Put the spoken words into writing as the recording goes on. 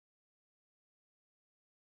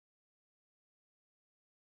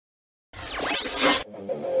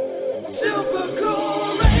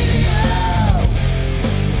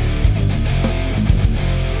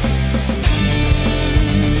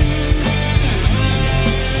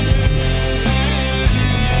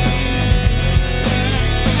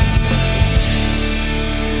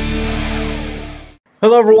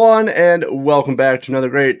Hello, everyone, and welcome back to another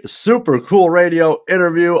great Super Cool Radio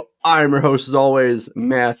interview. I'm your host, as always,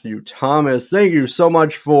 Matthew Thomas. Thank you so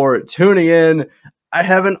much for tuning in. I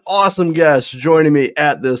have an awesome guest joining me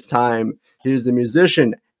at this time. He's a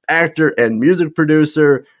musician, actor, and music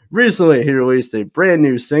producer. Recently, he released a brand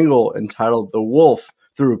new single entitled The Wolf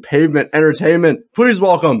through Pavement Entertainment. Please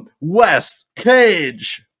welcome Wes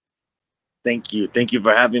Cage. Thank you. Thank you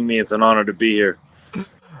for having me. It's an honor to be here.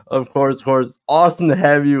 Of course. Awesome to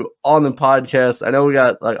have you on the podcast. I know we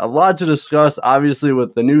got a lot to discuss, obviously,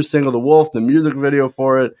 with the new single, The Wolf, the music video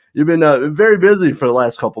for it. You've been very busy for the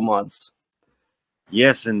last couple months.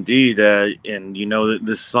 Yes, indeed. And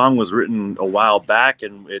this song was written a while back,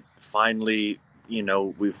 and it finally,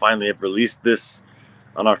 we finally have released this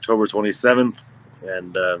on October 27th,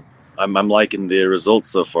 and I'm liking the results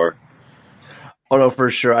so far. Oh, no,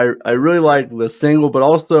 for sure. I really like the single, but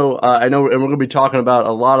also I know, and we're going to be talking about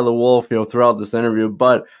a lot of The Wolf, throughout this interview,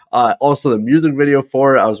 but also the music video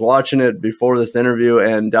for it. I was watching it before this interview,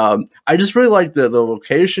 and I just really like the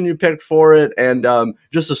location you picked for it, and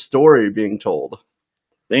just a story being told.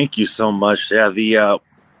 Thank you so much. Yeah, the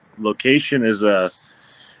location is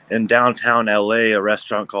in downtown LA, a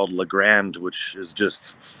restaurant called Le Grand, which is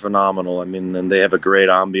just phenomenal. I mean, and they have a great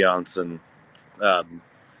ambiance, and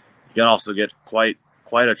you can also get quite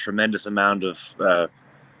a tremendous amount of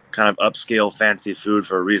kind of upscale fancy food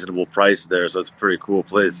for a reasonable price there. So it's a pretty cool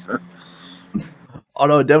place. Oh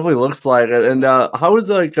no, it definitely looks like it. And how was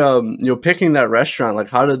picking that restaurant? Like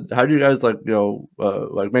how did you guys make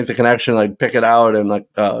the connection, pick it out and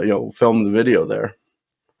film the video there?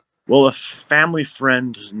 Well, a family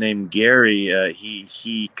friend named Gary,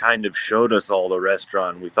 he kind of showed us all the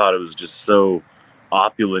restaurant. We thought it was just so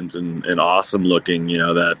opulent and awesome looking,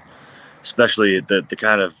 that especially the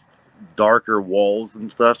kind of darker walls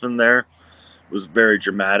and stuff in there was very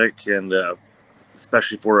dramatic, and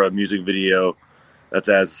especially for a music video that's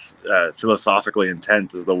as philosophically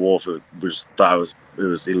intense as The Wolf, it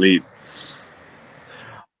was elite.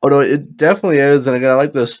 Oh no, it definitely is, and again, I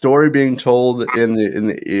like the story being told in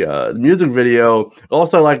the music video.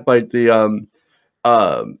 Also, I like the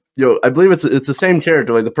I believe it's the same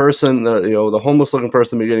character, like the person, the homeless looking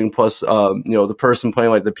person beginning, plus the person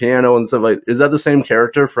playing like the piano and stuff. Like, is that the same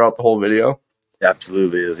character throughout the whole video?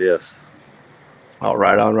 Absolutely is, yes. Oh,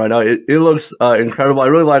 right on. It looks incredible. I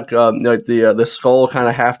really like the skull kind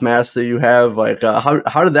of half mask that you have.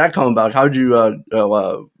 How did that come about? How did you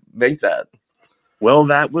make that? Well,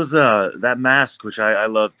 that was that mask, which I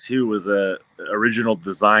love too, was a original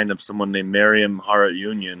design of someone named Miriam Harat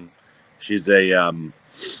Union. She's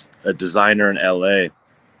a designer in LA,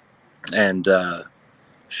 and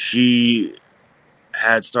she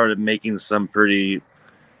had started making some pretty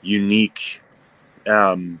unique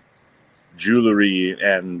jewelry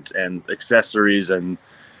and accessories, and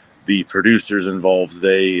the producers involved,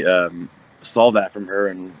 they saw that from her,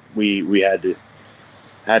 and we had to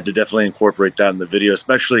definitely incorporate that in the video,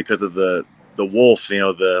 especially because of the wolf,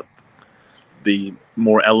 the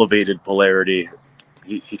more elevated polarity.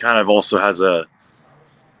 He kind of also has a,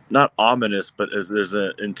 not ominous, but there's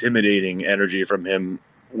an intimidating energy from him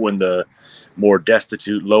when the more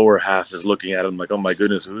destitute lower half is looking at him like, oh my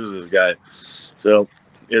goodness, who is this guy? So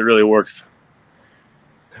it really works.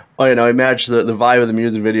 Oh, it matched the vibe of the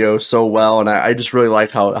music video so well, and I just really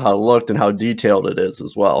like how it looked and how detailed it is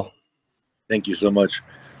as well. Thank you so much.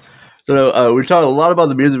 So we talked a lot about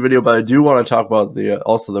the music video, but I do want to talk about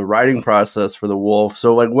also the writing process for The Wolf.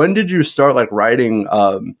 So when did you start writing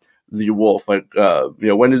The Wolf?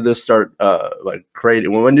 When did this start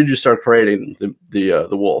creating? When did you start creating the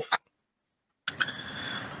Wolf?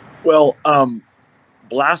 Well,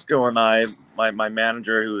 Blasco and I, my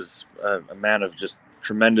manager, who is a man of just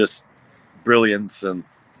tremendous brilliance and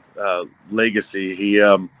legacy, he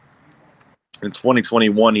in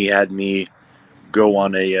 2021 he had me go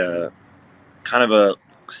on a kind of a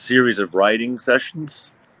series of writing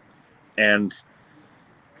sessions, and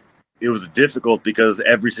it was difficult because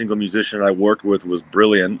every single musician I worked with was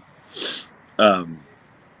brilliant, and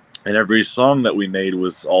every song that we made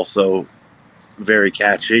was also very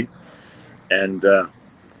catchy, and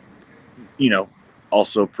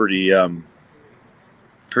also pretty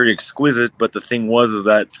exquisite. But the thing is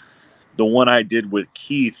that the one I did with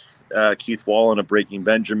Keith Wallen of Breaking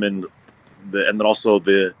Benjamin, and then also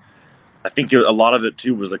I think a lot of it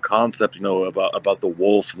too was the concept, about the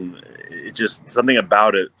wolf, and it just, something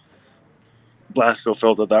about it. Blasco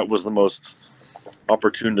felt that was the most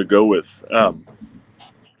opportune to go with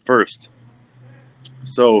first.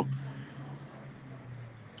 So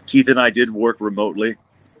Keith and I did work remotely,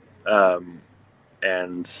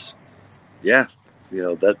 and yeah,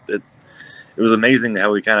 that it was amazing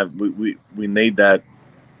how we made that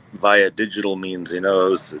via digital means.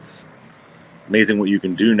 It's amazing what you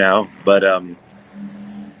can do now. But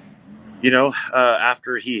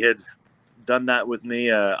after he had done that with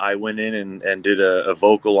me, I went in and did a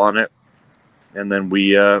vocal on it, and then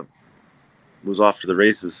we was off to the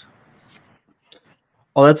races.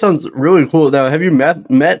 Oh, that sounds really cool. Now, have you met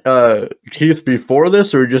Keith before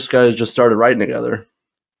this, or just guys just started writing together?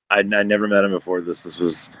 I never met him before this. This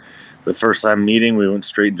was the first time meeting. We went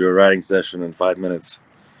straight into a writing session in 5 minutes.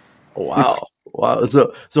 Oh, wow. Wow.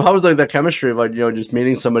 So how was like that chemistry of like, just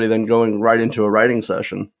meeting somebody then going right into a writing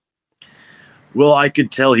session? Well, I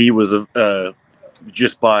could tell he was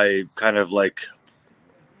just by kind of like,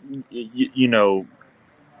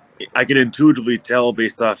 I could intuitively tell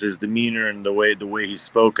based off his demeanor and the way he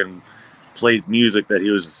spoke and played music that he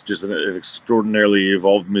was just an extraordinarily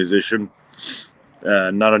evolved musician.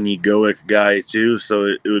 Not an egoic guy too, so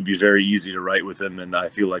it would be very easy to write with him. And I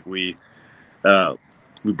feel like we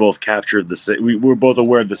both captured the same. We were both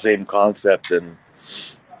aware of the same concept, and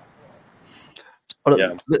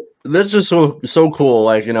yeah. That's just so cool.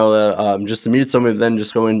 Like, that just to meet somebody, then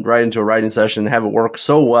just going right into a writing session and have it work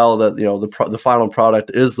so well that the final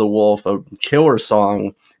product is The Wolf, a killer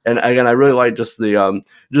song. And again, I really like just the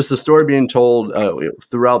story being told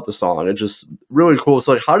throughout the song. It's just really cool.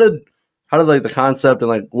 So like, how did like the concept and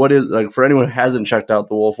like what is like for anyone who hasn't checked out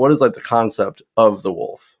The Wolf, what is like the concept of The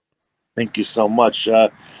Wolf? Thank you so much.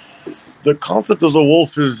 The concept of The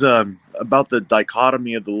Wolf is about the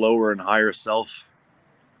dichotomy of the lower and higher self,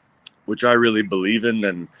 which I really believe in.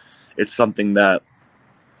 And it's something that,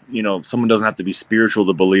 someone doesn't have to be spiritual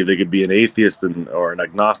to believe. They could be an atheist or an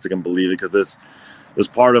agnostic and believe it, because there's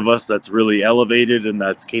part of us that's really elevated and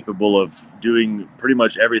that's capable of doing pretty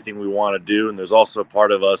much everything we want to do. And there's also a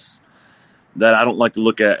part of us that I don't like to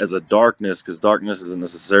look at as a darkness, because darkness isn't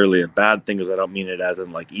necessarily a bad thing, because I don't mean it as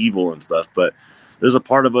in like evil and stuff, but there's a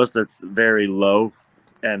part of us that's very low,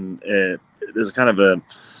 and there's kind of a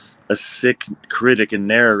sick critic and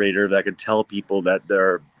narrator that could tell people that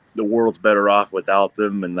the world's better off without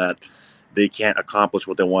them, and that they can't accomplish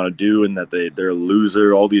what they want to do, and that they're a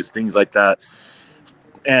loser, all these things like that.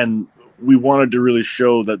 And we wanted to really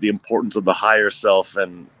show that the importance of the higher self,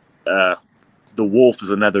 and the wolf is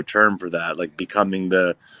another term for that, like becoming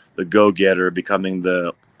the go-getter, becoming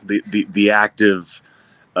the active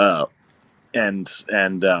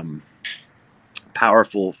and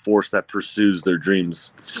powerful force that pursues their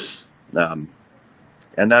dreams. And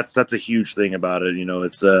that's a huge thing about it.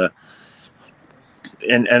 It's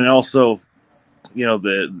and also,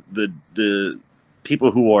 the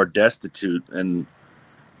people who are destitute, and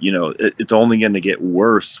it's only going to get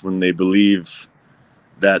worse when they believe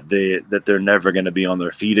that they're never going to be on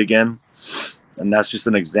their feet again. And that's just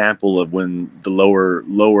an example of when the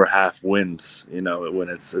lower half wins. When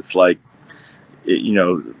it's like,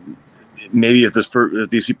 maybe if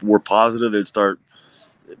these people were positive, they'd start.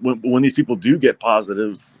 When these people do get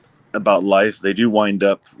positive about life, they do wind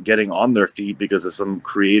up getting on their feet because of some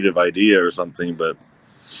creative idea or something. But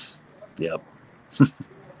yeah.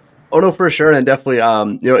 Oh no, for sure, and definitely,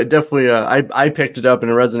 it definitely, I picked it up and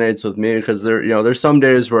it resonates with me, because there's some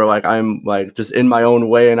days where like I'm like just in my own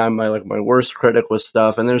way and I'm my worst critic with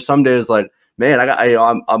stuff, and there's some days like, man,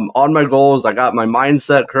 I'm on my goals, I got my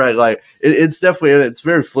mindset correct, like it's definitely, it's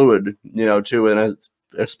very fluid, too, and I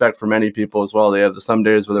expect for many people as well, they have some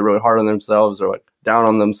days where they're really hard on themselves or like down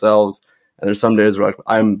on themselves, and there's some days where like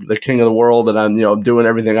I'm the king of the world and I'm doing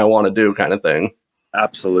everything I want to do, kind of thing.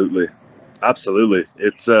 Absolutely.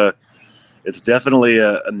 It's definitely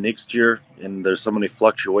a mixture, and there's so many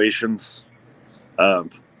fluctuations.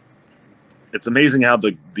 It's amazing how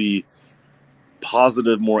the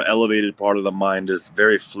positive, more elevated part of the mind is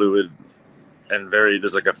very fluid and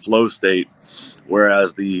there's like a flow state,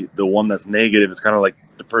 whereas the one that's negative, it's kind of like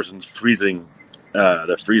the person's freezing.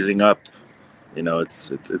 They're freezing up.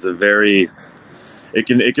 It's a very, it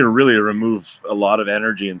can really remove a lot of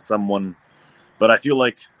energy in someone. But I feel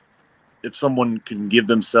like if someone can give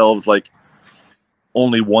themselves like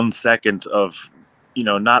only 1 second of,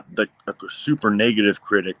 not a super negative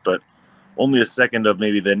critic, but only a second of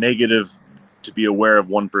maybe the negative, to be aware of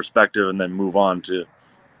one perspective and then move on to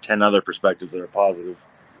 10 other perspectives that are positive.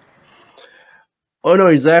 Oh no,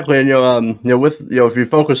 exactly, and with if you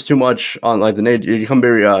focus too much on like the negative, you become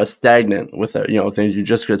very stagnant with it. Things, you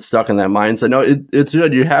just get stuck in that mindset. No, it's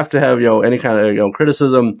good. You have to have any kind of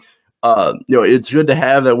criticism. It's good to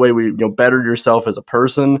have that way. We better yourself as a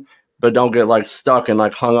person, but don't get like stuck and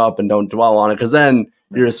like hung up and don't dwell on it, because then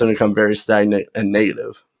you're just going to become very stagnant and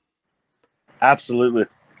negative. Absolutely.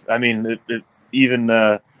 I mean, it even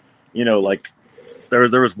like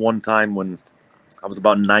There was one time when I was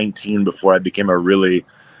about 19 before I became I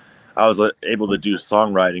was able to do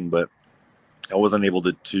songwriting, but I wasn't able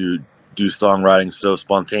to do songwriting so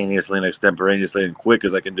spontaneously and extemporaneously and quick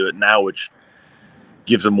as I can do it now, which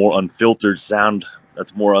gives a more unfiltered sound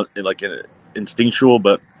that's more like instinctual.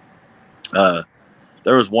 But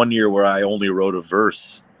there was one year where I only wrote a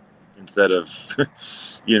verse instead of,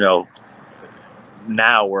 you know,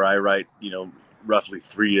 now where I write, roughly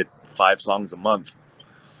 3 to 5 songs a month.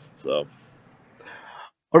 So.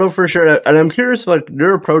 Oh no, for sure. And I'm curious, like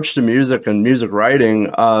your approach to music and music writing.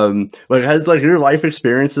 Like has like your life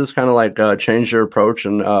experiences kind of like changed your approach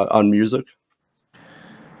and on music?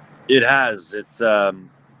 It has. It's I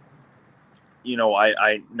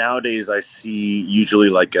nowadays I see usually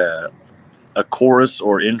like a chorus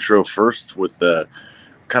or intro first with a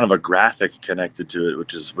kind of a graphic connected to it,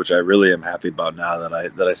 which I really am happy about now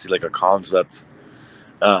that I see like a concept.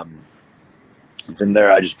 From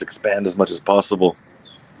there, I just expand as much as possible.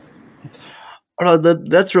 Oh, no,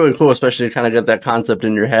 that's really cool, especially to kind of get that concept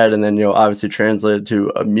in your head and then obviously translate it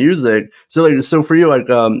to music. So like so for you, like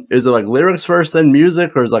is it like lyrics first then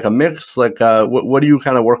music, or is it like a mix? Like what do you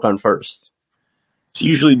kind of work on first? It's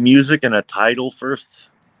usually music and a title first,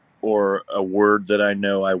 or a word that I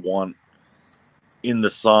know I want in the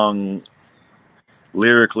song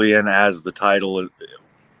lyrically and as the title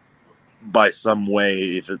by some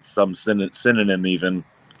way, if it's some synonym even.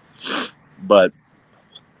 But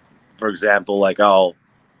for example, like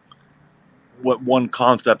what one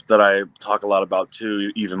concept that I talk a lot about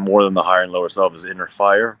too, even more than the higher and lower self, is inner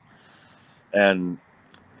fire. And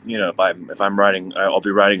if I'm writing, I'll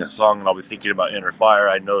be writing a song and I'll be thinking about inner fire.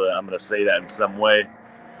 I know that I'm going to say that in some way,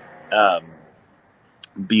 um,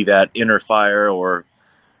 be that inner fire or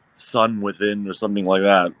sun within or something like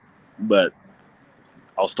that. But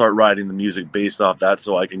I'll start writing the music based off that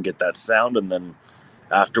so I can get that sound, and then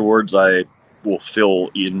afterwards I will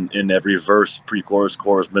fill in every verse, pre-chorus,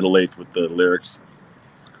 chorus, middle, eighth with the lyrics.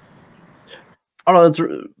 Oh, no, it's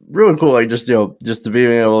really cool. Like just just to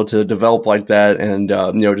being able to develop like that, and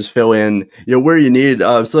just fill in where you need.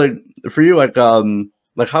 So like for you, like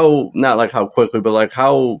how not like how quickly, but like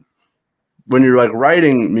how when you're like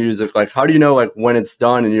writing music, like how do you know like when it's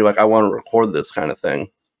done and you're like I want to record this kind of thing?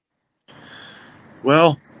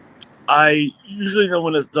 Well, I usually know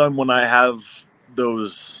when it's done when I have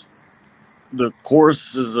the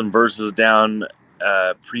choruses and verses down.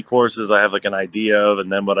 Pre-choruses I have like an idea of,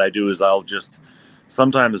 and then what I do is I'll just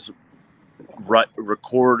sometimes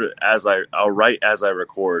record as I'll write as I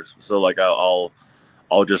record. So like I'll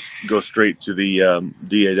just go straight to the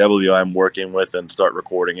DAW I'm working with and start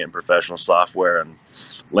recording it in professional software and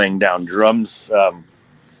laying down drums. I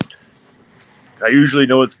usually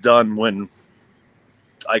know it's done when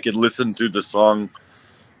I could listen to the song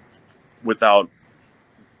without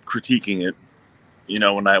critiquing it.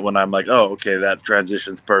 When I'm like, oh, okay, that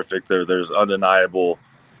transition's perfect. There's undeniable,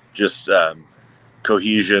 just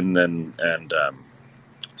cohesion and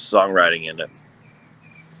songwriting in it.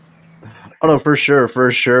 Oh no, for sure,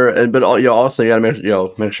 for sure. And but also you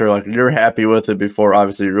gotta make sure like you're happy with it before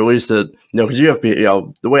obviously you release it. Because you have to be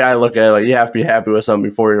the way I look at it, like you have to be happy with something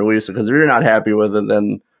before you release it. Because if you're not happy with it,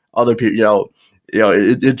 then other people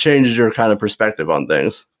it changes your kind of perspective on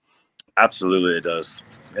things. Absolutely, it does.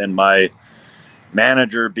 And my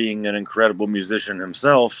manager, being an incredible musician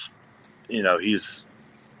himself,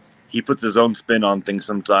 he puts his own spin on things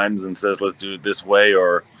sometimes and says, let's do it this way,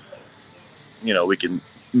 or we can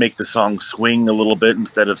make the song swing a little bit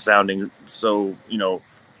instead of sounding so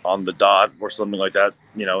on the dot or something like that,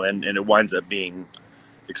 and it winds up being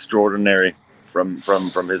extraordinary from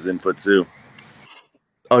his input too.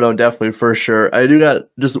 Oh no, definitely for sure. I do got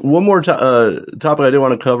just one more topic I did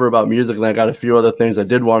want to cover about music, and I got a few other things I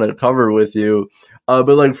did want to cover with you. But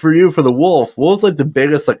like for you, for the Wolf, what was like the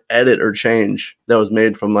biggest like edit or change that was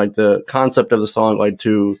made from like the concept of the song like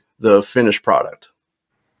to the finished product?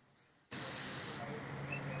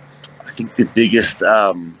 I think the biggest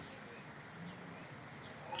the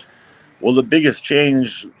biggest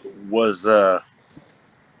change was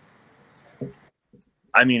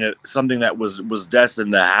something that was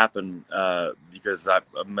destined to happen, because I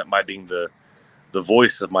my being the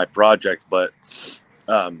voice of my project, but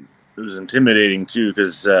it was intimidating too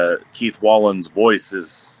because Keith Wallen's voice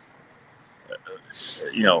is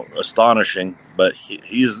astonishing, but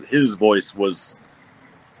his voice was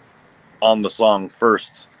on the song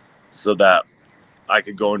first, so that I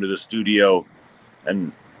could go into the studio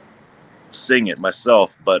and sing it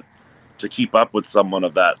myself. But to keep up with someone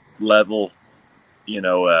of that level,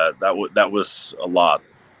 that was a lot.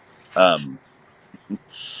 Um,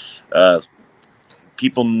 uh,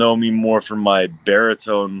 people know me more for my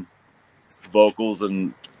baritone vocals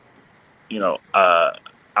and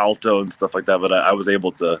alto and stuff like that, but I was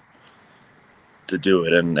able to do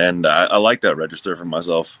it, and I like that register for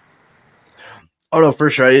myself. Oh no, for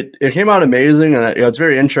sure. It came out amazing, and it's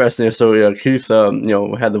very interesting. So Keith,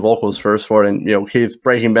 had the vocals first for it, and Keith,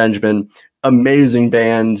 Breaking Benjamin, amazing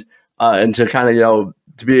band, and to kind of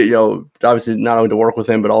to be obviously not only to work with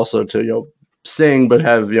him but also to sing, but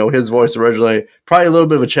have his voice originally, probably a little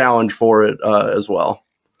bit of a challenge for it as well.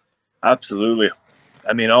 Absolutely.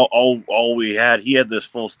 I mean, all we had, he had this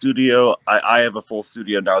full studio. I have a full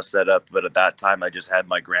studio now set up, but at that time I just had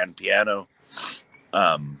my grand piano.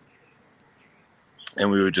 And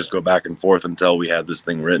we would just go back and forth until we had this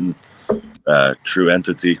thing written, true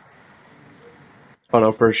entity. Oh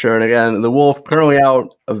no, for sure. And again, The Wolf currently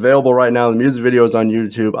out, available right now. The music video is on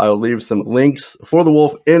YouTube. I will leave some links for The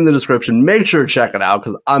Wolf in the description. Make sure to check it out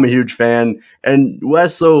because I'm a huge fan. And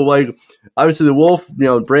Wes, so obviously The Wolf,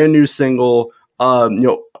 brand new single. When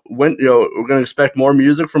we're gonna expect more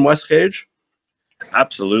music from Wes Cage.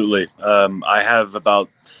 Absolutely. I have about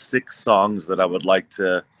 6 songs that I would like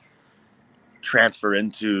to transfer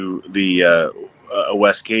into the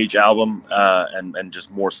Wes Cage album, and just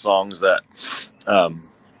more songs that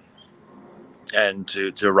and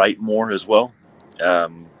to write more as well.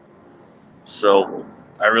 So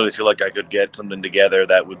I really feel like I could get something together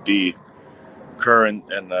that would be current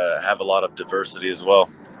and have a lot of diversity as well.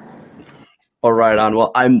 All right, on.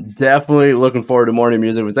 Well, I'm definitely looking forward to more new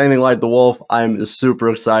music. If it's anything like The Wolf, I'm super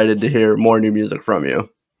excited to hear more new music from you.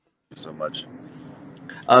 Thank you so much.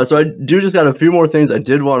 So I do just got a few more things I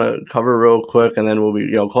did want to cover real quick, and then we'll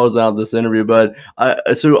be closing out this interview. But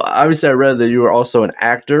so obviously I read that you were also an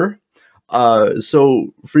actor.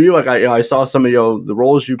 So for you, I saw some of the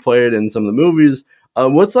roles you played in some of the movies.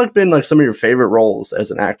 What's been some of your favorite roles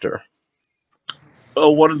as an actor?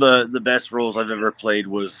 Oh, one of the best roles I've ever played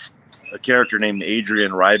was a character named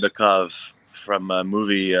Adrian Rybakov from a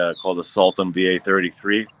movie called Assault on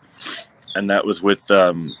VA-33, and that was with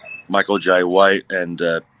Michael Jai White and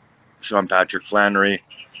Sean Patrick Flannery.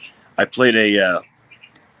 I played a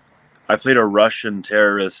Russian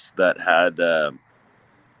terrorist that had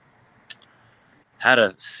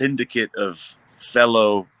a syndicate of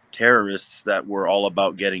fellow terrorists that were all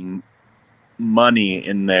about getting money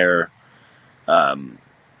in their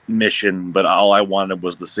mission, but all I wanted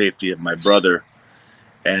was the safety of my brother,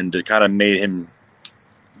 and it kind of made him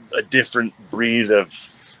a different breed of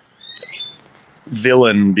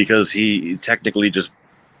villain because he technically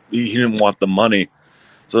he didn't want the money.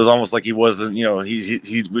 So it was almost like he wasn't,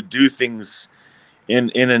 he would do things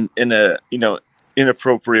in a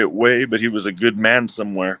inappropriate way, but he was a good man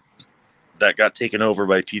somewhere that got taken over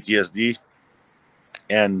by PTSD,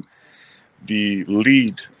 and the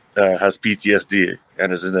lead has PTSD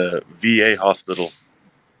and is in a VA hospital.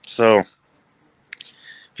 So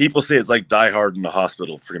people say it's like Die Hard in the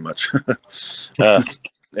hospital, pretty much. And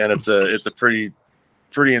it's a pretty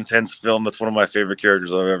intense film. That's one of my favorite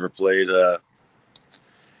characters I've ever played.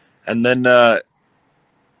 And then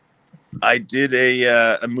I did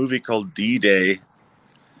a movie called D-Day.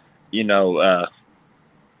 I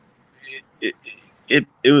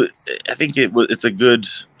think it's a good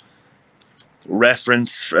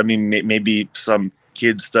reference. I mean, maybe some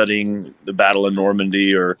kids studying the Battle of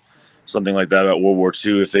Normandy or something like that about World War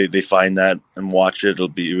II, if they find that and watch it, it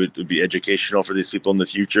would be educational for these people in the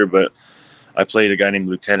future. But I played a guy named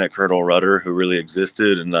Lieutenant Colonel Rudder who really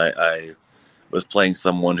existed, and I was playing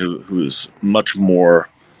someone who's much more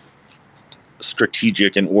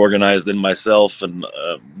strategic and organized than myself, and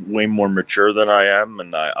way more mature than I am.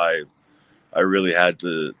 And I really had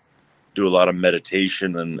to do a lot of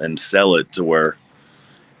meditation and sell it to where,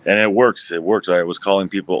 and it works. It worked. I was calling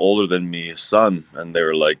people older than me son, and they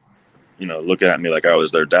were like, looking at me like I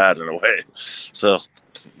was their dad in a way. So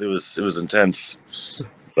it was intense,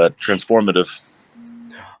 but transformative.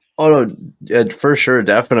 Oh no, yeah, for sure,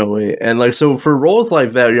 definitely. And so for roles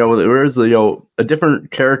like that, there is a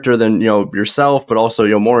different character than yourself, but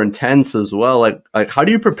also more intense as well. Like how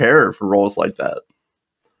do you prepare for roles like that?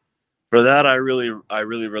 For that, I really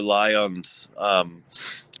rely on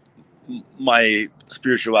my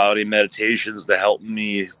spirituality meditations to help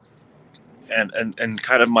me, and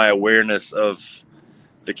kind of my awareness of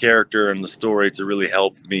the character and the story to really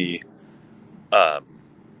help me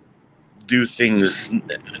do things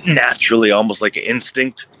naturally, almost like an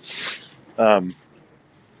instinct. But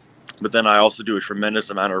then I also do a tremendous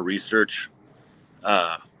amount of research,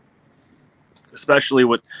 especially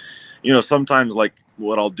with, sometimes like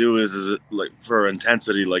what I'll do is like for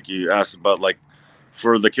intensity, like you asked about, like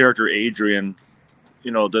for the character Adrian,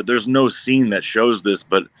 there's no scene that shows this,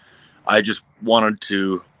 but I just wanted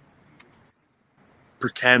to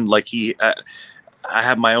pretend like I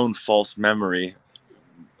have my own false memory,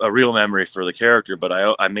 a real memory for the character, but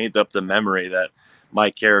I made up the memory that my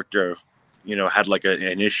character, had like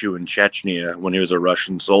an issue in Chechnya when he was a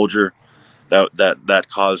Russian soldier that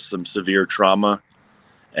caused some severe trauma,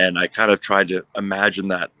 and I kind of tried to imagine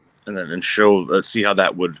that and see how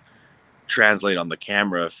that would translate on the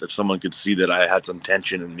camera if someone could see that I had some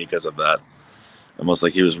tension in me because of that, almost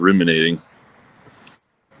like he was ruminating.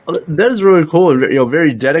 That is really cool, and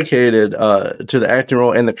very dedicated to the acting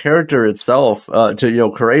role and the character itself,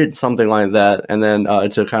 to create something like that, and then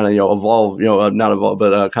to kind of evolve, not evolve,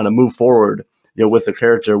 but kind of move forward, with the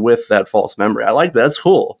character with that false memory. I like that. That's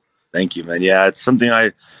cool. Thank you, man. Yeah, it's something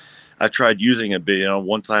I tried using a bit.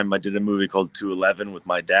 One time I did a movie called 211 with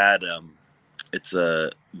my dad. It's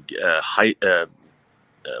a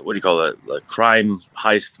what do you call it? A crime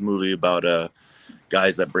heist movie about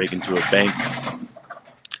guys that break into a bank.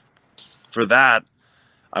 For that,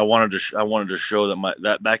 I wanted to show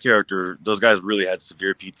that that character, those guys really had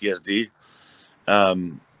severe PTSD.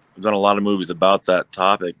 I've done a lot of movies about that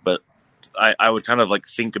topic, but I would kind of like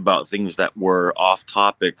think about things that were off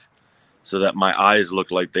topic, so that my eyes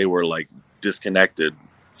looked like they were like disconnected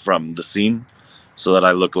from the scene, so that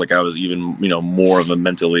I looked like I was even more of a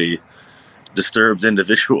mentally disturbed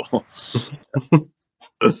individual.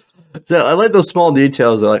 So I like those small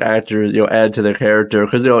details that like actors add to their character,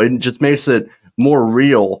 because it just makes it more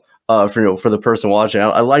real for the person watching.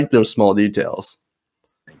 I like those small details.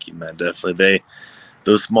 Thank you, man. Definitely,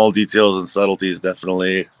 those small details and subtleties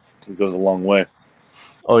definitely goes a long way.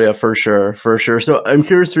 Oh yeah, for sure. So I'm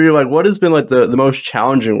curious for you, like, what has been like the most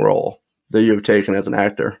challenging role that you've taken as an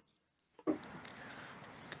actor?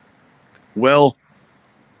 Well,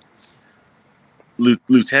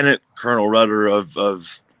 Lieutenant Colonel Rudder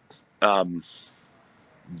of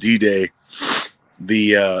D-Day,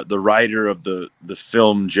 the writer of the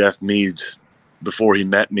film, Jeff Meads, before he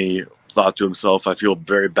met me, thought to himself, I feel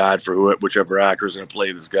very bad for whichever actor is going to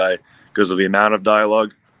play this guy because of the amount of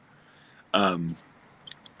dialogue.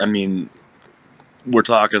 I mean, we're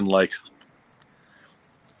talking like,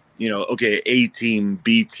 okay, A team,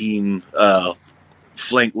 B team,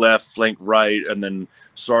 flank left, flank right, and then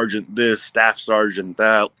sergeant this, staff sergeant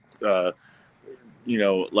that,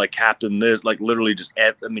 like captain this, like literally just,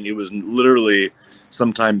 it was literally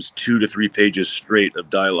sometimes 2 to 3 pages straight of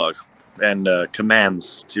dialogue and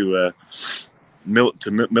commands to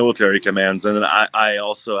military commands. And then I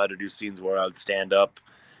also had to do scenes where I would stand up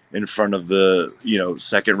in front of the,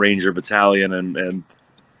 2nd Ranger Battalion and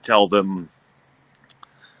tell them,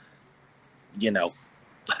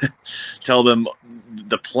 tell them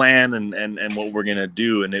the plan and what we're going to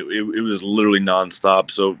do. And it was literally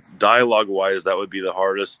nonstop. So dialogue wise, that would be the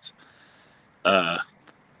hardest.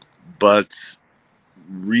 But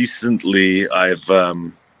recently I've,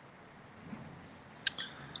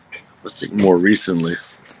 let's think more recently.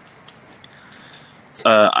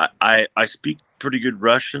 I speak pretty good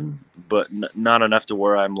Russian, but not enough to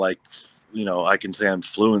where I'm like, I can say I'm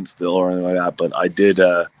fluent still or anything like that. But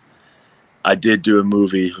I did do a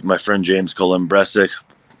movie with my friend James Kolembresik,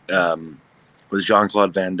 with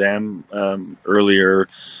Jean-Claude Van Damme earlier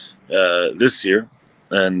this year,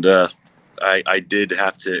 and I did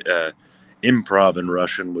have to improv in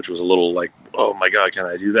Russian, which was a little like, oh my god, can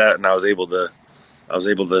I do that? And I was able to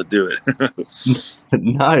do it.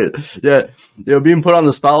 Nice. Yeah. Being put on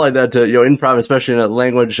the spotlight that to, improv, especially in a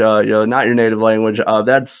language, not your native language,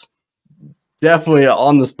 that's definitely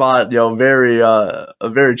on the spot,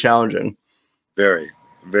 very challenging. Very,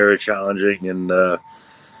 very challenging. And,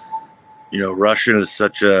 Russian is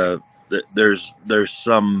such there's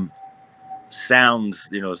some sounds,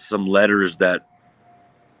 some letters that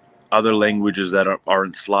other languages that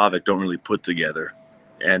aren't Slavic don't really put together.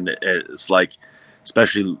 And it's like,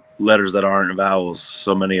 especially letters that aren't vowels,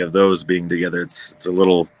 so many of those being together, it's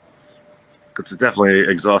definitely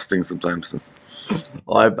exhausting sometimes.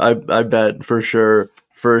 Well, I bet for sure.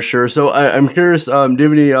 So I'm curious, do you have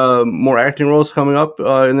any more acting roles coming up in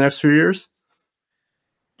the next few years?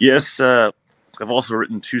 Yes, I've also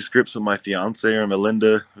written 2 scripts with my fiance,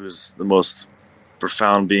 Melinda, who's the most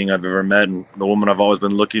profound being I've ever met, and the woman I've always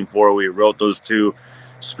been looking for. We wrote those 2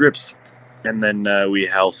 scripts, and then we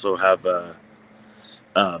also have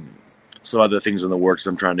some other things in the works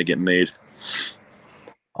I'm trying to get made.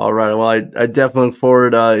 All right. Well, I definitely look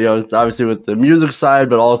forward, obviously with the music side,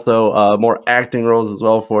 but also more acting roles as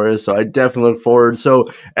well for us. So I definitely look forward. So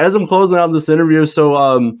as I'm closing out this interview,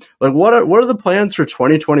 what are the plans for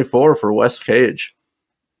 2024 for Wes Cage?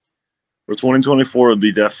 For 2024, it would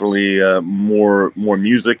be definitely more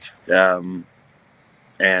music, and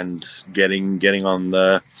getting on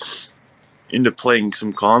the into playing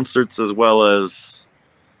some concerts, as well as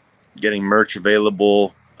getting merch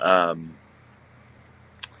available. What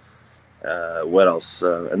else?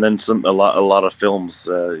 And then a lot of films.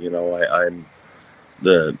 It's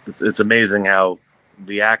amazing how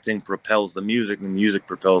the acting propels the music, and the music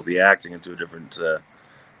propels the acting into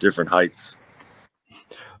different heights.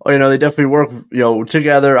 They definitely work,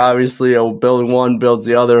 together. Obviously, building one builds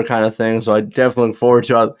the other kind of thing. So I definitely look forward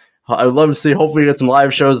to. I'd love to see. Hopefully, get some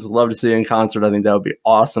live shows. Love to see you in concert. I think that would be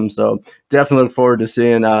awesome. So definitely look forward to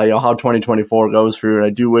seeing how 2024 goes for you. And I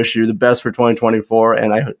do wish you the best for 2024.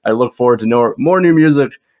 And I look forward to more new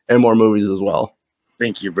music and more movies as well.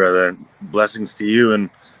 Thank you, brother. Blessings to you, and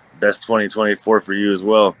best 2024 for you as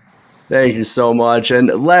well. Thank you so much. And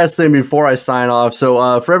last thing before I sign off,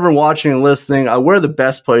 so for everyone watching and listening, where are the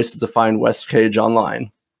best places to find Wes Cage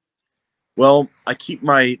online? Well, I keep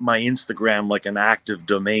my Instagram like an active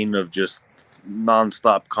domain of just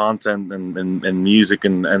nonstop content and music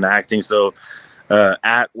and acting. So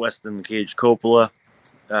at Weston Cage Coppola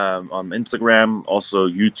on Instagram. Also,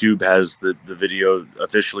 YouTube has the video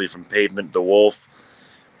officially from Pavement the Wolf.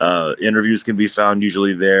 Interviews can be found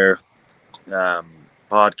usually there.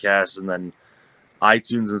 Podcasts, and then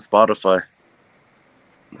iTunes and Spotify.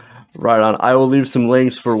 Right on. I will leave some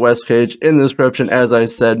links for Wes Cage in the description. As I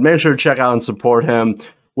said, make sure to check out and support him.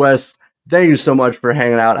 Wes, thank you so much for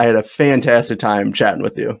hanging out. I had a fantastic time chatting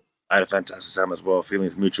with you. I had a fantastic time as well.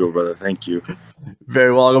 Feelings mutual, brother. Thank you.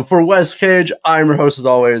 Very welcome. For Wes Cage, I'm your host as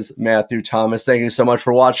always, Matthew Thomas. Thank you so much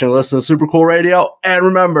for watching and listening to Super Cool Radio. And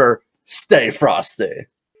remember, stay frosty.